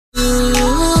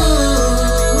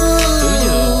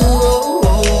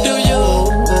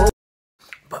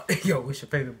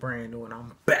It's your favorite brand new, and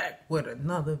I'm back with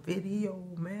another video,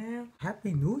 man.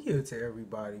 Happy New Year to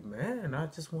everybody, man. I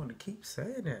just want to keep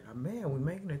saying that. Man, we're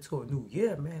making it to a new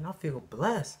year, man. I feel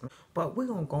blessed. But we're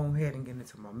going to go ahead and get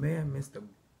into my man, Mr.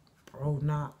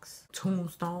 Brodnax.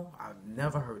 Tombstone. I've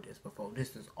never heard this before.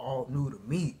 This is all new to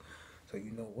me. So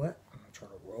you know what? I'm going to try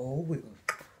to roll with me.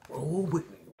 Roll with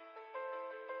me.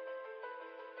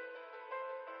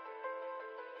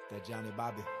 That Johnny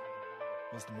Bobby,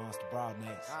 Mr. Monster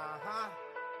Brodnax.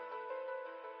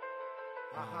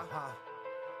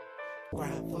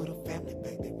 Grind for the family,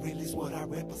 baby, really is what I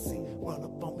represent. Run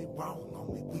up on me, wrong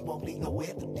on me, we won't leave no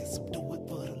evidence. Some do it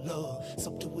for the love,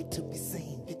 some do it to be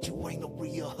seen. That you ain't no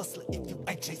real hustler if you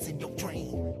ain't chasing your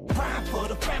dream. Grind for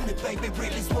the family, baby,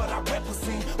 really is what I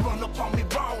represent. Run up on me,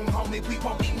 wrong homie, we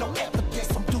won't leave no evidence.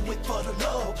 Some do it for the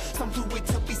love, some do it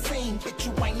to be seen. But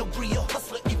you ain't no real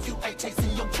hustler if you ain't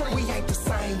chasing your dream. We ain't the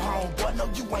same, homeboy, no,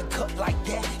 you ain't cut like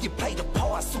that. You play the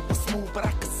part super smooth, but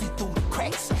I can see through the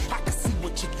cracks. I can see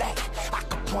what you lack. I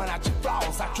can point out your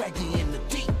flaws. I drag you in the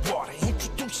deep water,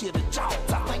 introduce you to jaws.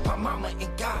 I thank my mama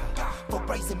and God for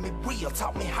raising me real.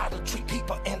 Taught me how to treat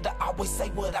people and to always say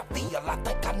what I feel. I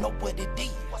think I know what it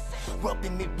is.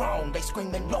 Rubbing me wrong, they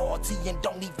screaming loyalty and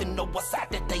don't even know what side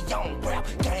that they on. Rap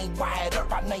game wide up,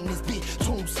 my name is Big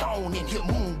Tombstone. In here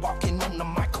moonwalking on the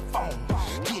microphone.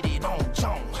 Get it on,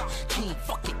 John. King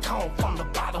fucking cone from the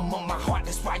bottom of my heart.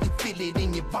 That's why you feel it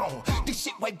in your bone. This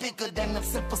shit way bigger than them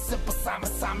simple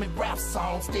Simon rap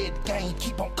songs. Dead game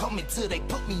keep on coming till they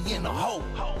put me in a hole.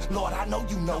 Lord, I know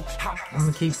you know how I'm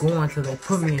gonna keep going till they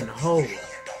put me in a hole.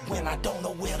 when I don't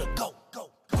know where to go.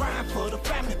 Grind for the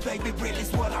family, baby, really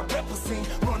is what I represent.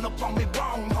 Run up on me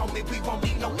wrong, homie, we won't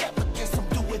need no evidence. Some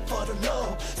do it for the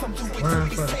love, some do it to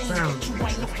be seen. That you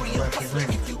ain't no real hustler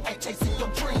if you ain't chasing your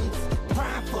dreams.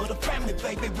 Grind for the family,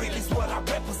 baby, really is what I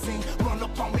represent. Run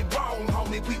up on me wrong,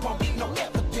 homie, we won't need no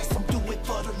evidence. Some do it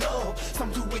for the love,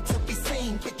 some do it to be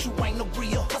seen. But you ain't no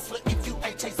real hustler if you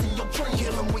ain't chasing your dreams.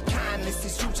 Kill 'em with kindness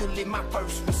is usually my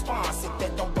first response. If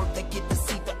that don't work, they get to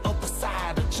see the other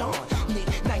side of John.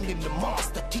 Nickname him the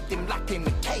monster, keep him locked in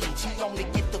the cage. He only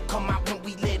get to come out when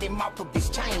we let him out of his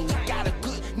chain. He got a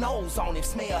good nose on him,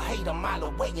 smell hate a mile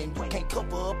away. And you can't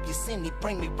cover up your sin, he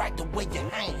bring me right to where you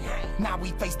hang. Now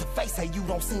we face to face, hey, you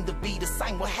don't seem to be the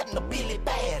same. What happened to Billy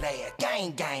Badass?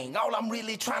 Gang. All I'm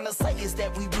really trying to say is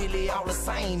that we really all the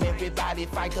same. Everybody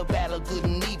fight the battle, good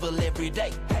and evil every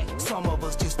day. Some of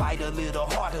us just fight a little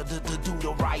harder to do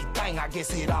the right thing. I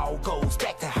guess it all goes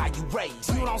back to how you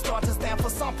raised. You don't start to stand for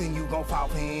something, you gon' fall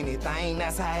for anything.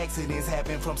 That's how accidents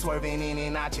happen, from swerving in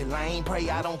and out your lane. Pray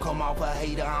I don't come off a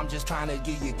hater, I'm just trying to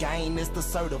give you game. It's the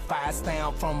certified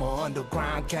stamp from an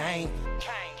underground gang.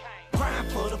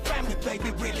 Grind for the family,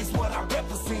 baby, really is what I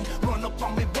represent. Run up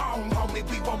on me wrong, homie,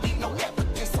 we won't need no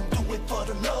evidence. Some do it for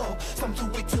the love, some do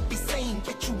it to be seen.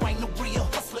 But you ain't no real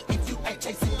hustler if you ain't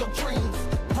chasing your dreams.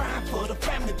 Grind for the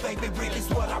family, baby, really is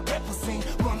what I represent.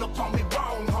 Run up on me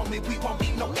wrong, homie, we won't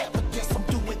need no evidence. Some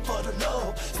do it for the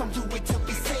love, some do it to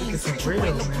be seen. It's But you real,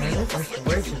 ain't no man. real It's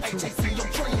hustler if you inspiration, ain't too. chasing your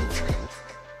dreams.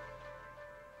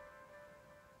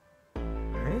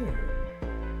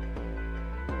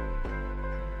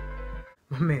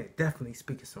 My man definitely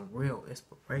speaking some real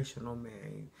inspirational,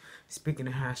 man. Speaking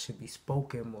of how it should be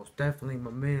spoken, most definitely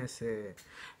my man said,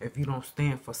 if you don't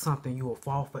stand for something, you will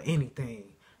fall for anything.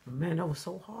 Man, that was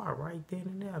so hard right then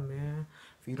and there, man.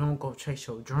 If you don't go chase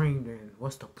your dream, then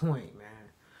what's the point, man?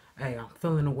 Hey, I'm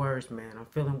feeling the words, man. I'm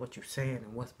feeling what you're saying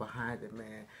and what's behind it,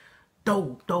 man.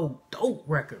 Dope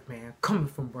record, man. Coming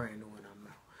from brand new in our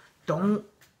mouth. Don't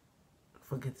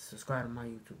forget to subscribe to my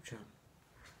YouTube channel.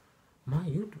 My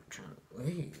YouTube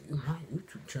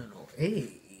channel. Hey.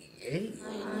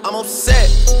 I'm upset.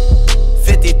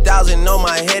 50,000 on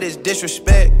my head is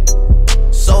disrespect.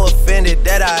 So offended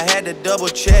that I had to double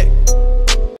check.